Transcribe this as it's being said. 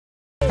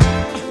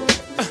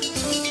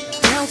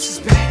boss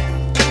is back.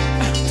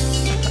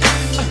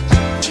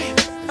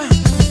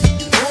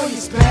 Your boy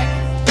is back.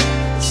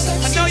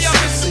 I know y'all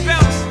miss the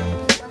bounce.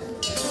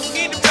 We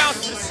need to bounce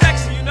to the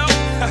section, you know.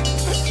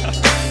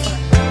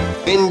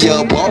 In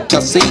your walk, I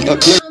see a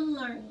clear. I'm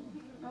learning,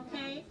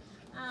 okay?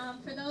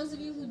 For those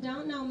of you who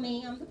don't know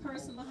me, I'm the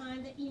person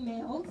behind the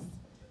emails.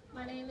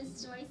 My name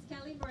is Joyce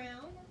Kelly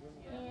Brown,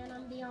 and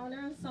I'm the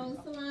owner of Soul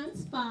Salon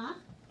Spa.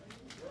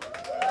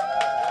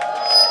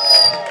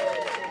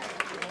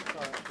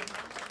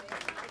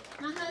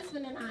 My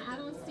husband and I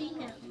don't see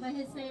him, but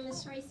his name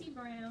is Tracy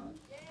Brown,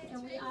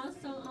 and we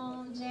also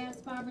own Jazz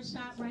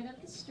Barbershop right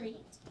up the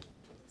street.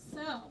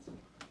 So,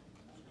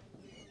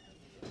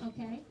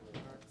 okay.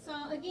 So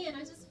again, I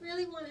just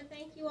really want to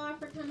thank you all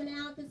for coming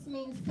out. This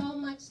means so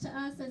much to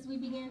us as we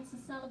begin to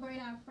celebrate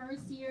our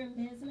first year in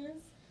business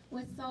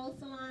with Soul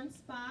Salon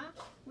Spa.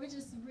 We're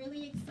just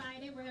really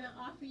excited. We're going to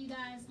offer you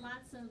guys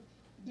lots of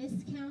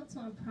discounts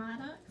on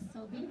products,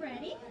 so be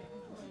ready.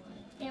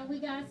 And we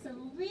got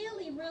some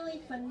really, really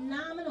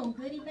phenomenal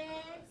goodie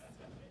bags,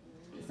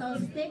 so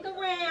stick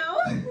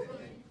around.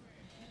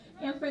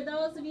 And for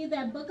those of you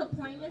that book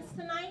appointments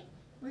tonight,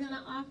 we're going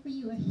to offer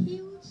you a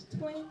huge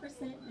 20%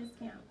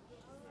 discount.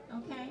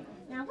 Okay?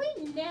 Now,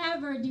 we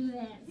never do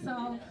that,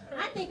 so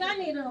I think I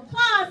need an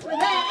applause for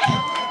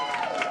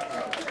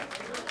that.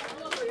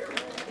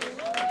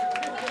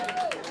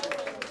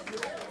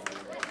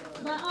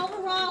 But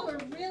overall, we're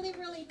really,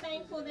 really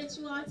thankful that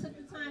you all took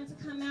the time to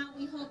come out.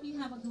 We hope you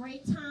have a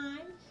great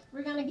time.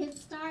 We're going to get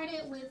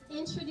started with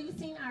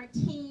introducing our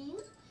team,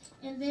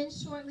 and then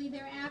shortly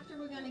thereafter,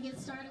 we're going to get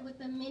started with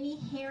the mini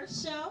hair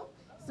show.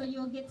 So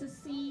you'll get to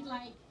see,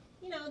 like,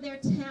 you know, their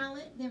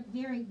talent. They're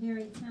very,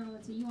 very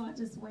talented. You all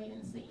just wait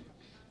and see.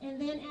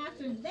 And then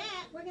after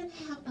that, we're going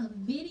to have a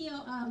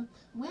video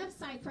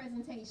website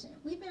presentation.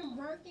 We've been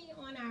working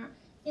on our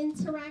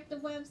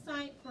interactive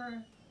website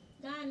for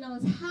God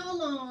knows how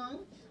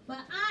long, but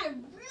I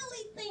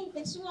really think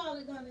that you all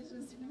are going to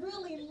just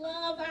really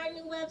love our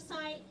new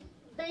website.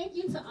 Thank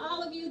you to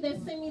all of you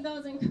that send me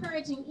those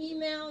encouraging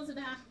emails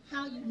about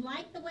how you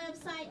like the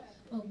website,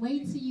 but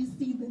wait till you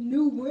see the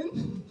new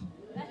one.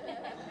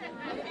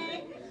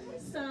 Okay?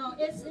 So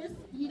it's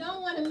you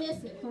don't want to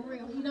miss it, for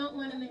real. You don't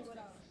want to miss it.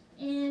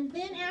 And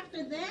then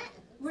after that,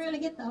 we're going to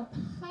get the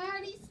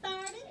party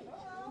started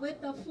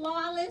with the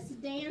Flawless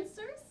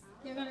Dancers.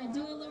 They're going to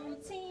do a little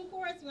routine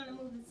for us. We're going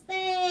to move the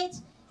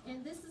stage,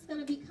 and this is going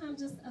to become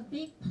just a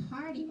big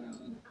party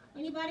room.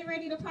 Anybody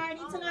ready to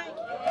party tonight?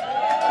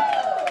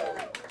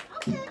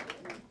 Okay.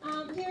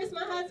 Here's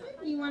my husband.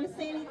 You want to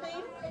say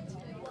anything?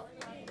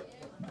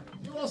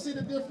 You all see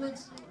the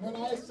difference when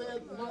I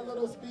said my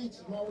little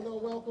speech, my little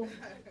welcome?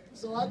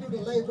 So I do the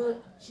labor,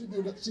 she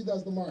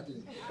does the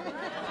marketing.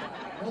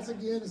 Once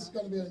again, it's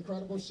going to be an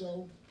incredible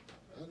show.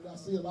 And I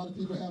see a lot of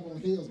people have on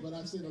heels, but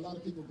I've seen a lot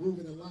of people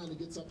grooving in line to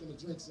get something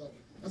to drink, so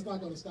that's not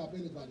going to stop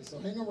anybody. So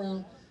hang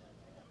around.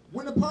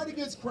 When the party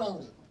gets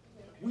crowded,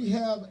 we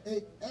have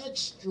an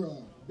extra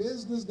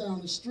business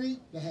down the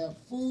street to have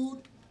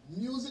food,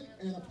 music,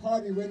 and a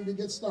party ready to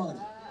get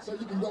started. So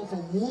you can go from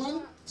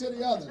one to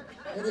the other,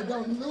 and it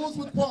don't lose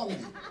with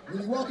quality.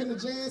 When you walk into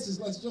Jazz,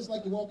 it's just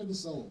like you walk into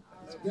Soul.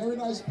 It's a very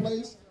nice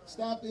place.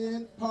 Stop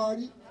in,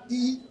 party,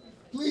 eat.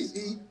 Please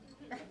eat,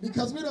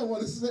 because we don't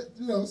want to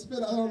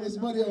spend all this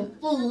money on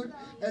food,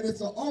 and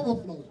it's an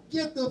overflow.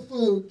 Get the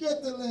food,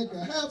 get the liquor,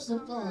 have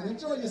some fun,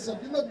 enjoy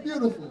yourself. You look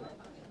beautiful.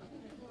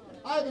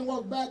 I even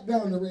walked back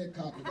down the red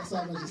carpet. That's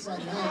how much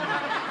excited I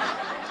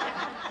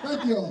am.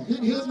 Thank you all.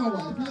 Here's my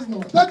wife. Here's my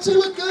wife. Doesn't she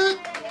look good?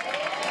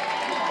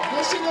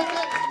 Does she look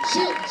good?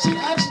 She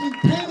actually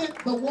painted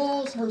the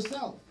walls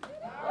herself.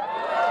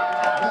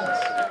 Yes.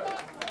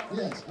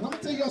 Yes. And I'm going to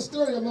tell you a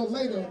story a little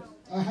later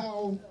of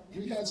how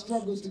we had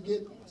struggles to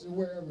get to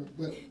wherever,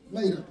 but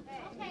later.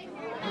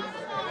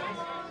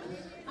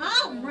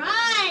 All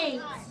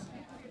right.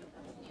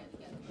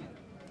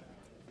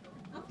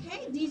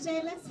 Okay,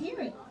 DJ, let's hear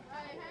it.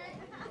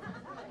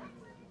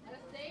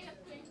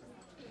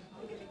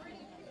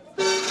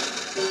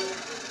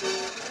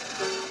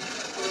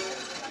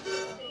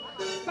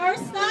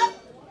 First up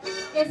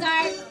is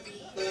our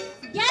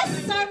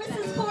guest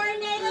services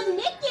coordinator,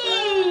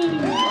 Nikki.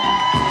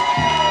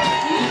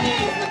 Nikki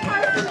is the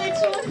person that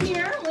you'll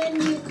hear when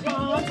you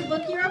call to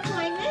book your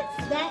appointments.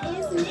 That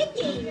is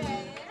Nikki.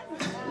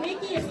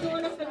 Nikki is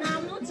doing a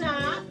phenomenal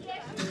job.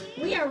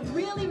 We are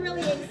really,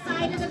 really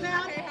excited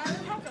about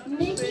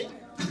Nikki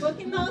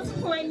booking those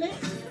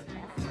appointments,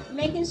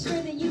 making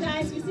sure that you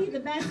guys receive the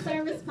best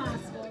service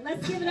possible.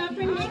 Let's give it up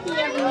for Nikki,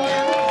 everyone.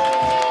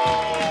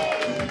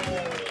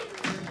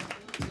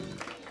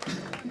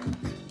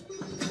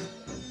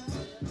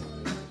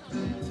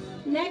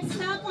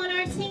 Next up on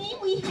our team,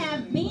 we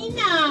have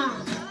Bina.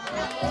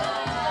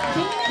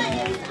 Bina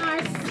is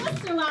our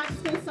Sister Locks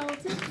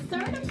consultant,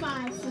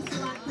 certified Sister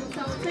Lock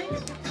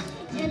consultant.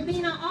 And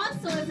Bina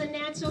also is a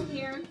natural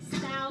hair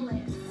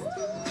stylist.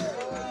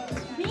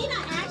 Bina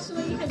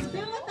actually has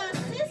been with us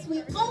since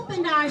we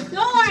opened our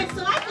doors,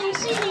 so I think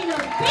she needs a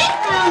big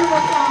round of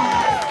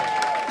applause.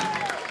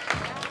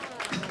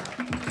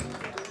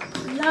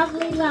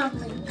 Lovely,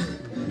 lovely.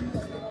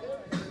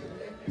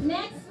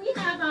 Next, we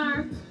have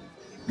our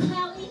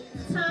Kelly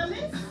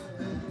Thomas.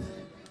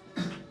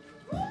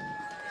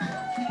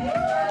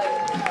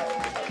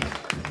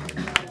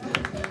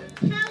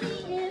 Kelly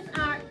is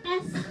our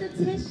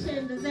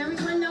esthetician. Does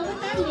everyone know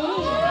what that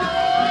means?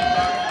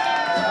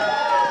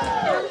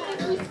 Kelly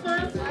is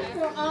responsible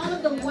for all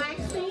of the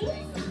waxing,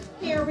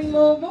 hair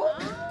removal,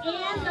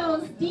 and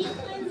those deep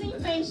cleansing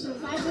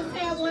facials. I just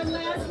had one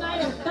last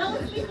night and fell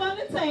asleep on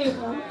the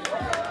table.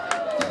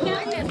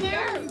 Kelly's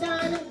hair is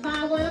done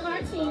by one of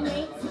our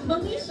teammates,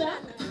 Felicia,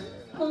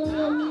 whom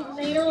we'll meet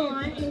later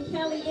on. And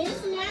Kelly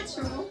is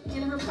natural,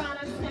 and her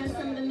products have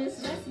some of the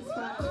Miss Jessie's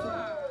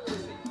products.